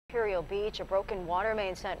Imperial Beach, a broken water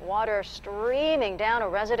main sent water streaming down a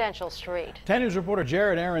residential street. 10 News reporter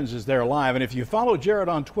Jared Aarons is there live, and if you follow Jared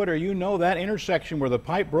on Twitter, you know that intersection where the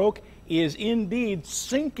pipe broke is indeed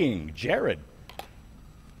sinking. Jared.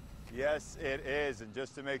 Yes, it is, and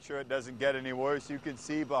just to make sure it doesn't get any worse, you can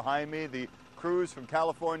see behind me the crews from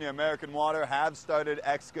California American Water have started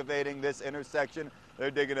excavating this intersection.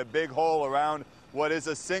 They're digging a big hole around what is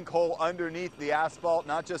a sinkhole underneath the asphalt,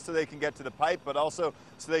 not just so they can get to the pipe, but also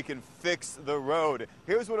so they can fix the road.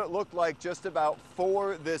 Here's what it looked like just about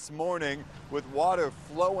 4 this morning, with water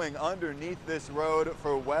flowing underneath this road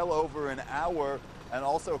for well over an hour, and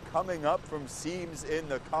also coming up from seams in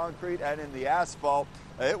the concrete and in the asphalt.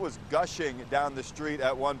 It was gushing down the street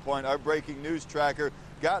at one point. Our breaking news tracker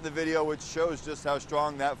got the video which shows just how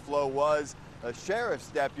strong that flow was. A sheriff's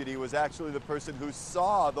deputy was actually the person who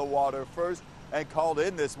saw the water first and called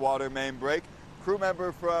in this water main break. Crew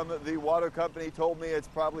member from the water company told me it's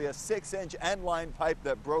probably a 6-inch end line pipe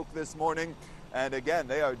that broke this morning. And again,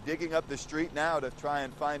 they are digging up the street now to try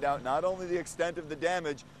and find out not only the extent of the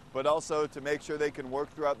damage, but also to make sure they can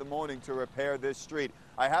work throughout the morning to repair this street.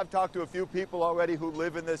 I have talked to a few people already who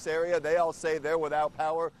live in this area. They all say they're without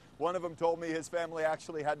power. One of them told me his family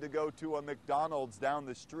actually had to go to a McDonald's down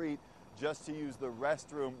the street just to use the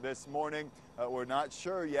restroom this morning. We're not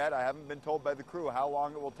sure yet. I haven't been told by the crew how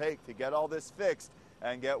long it will take to get all this fixed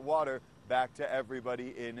and get water back to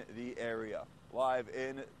everybody in the area. Live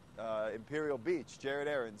in Imperial Beach, Jared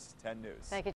Aarons, 10 News. Thank you.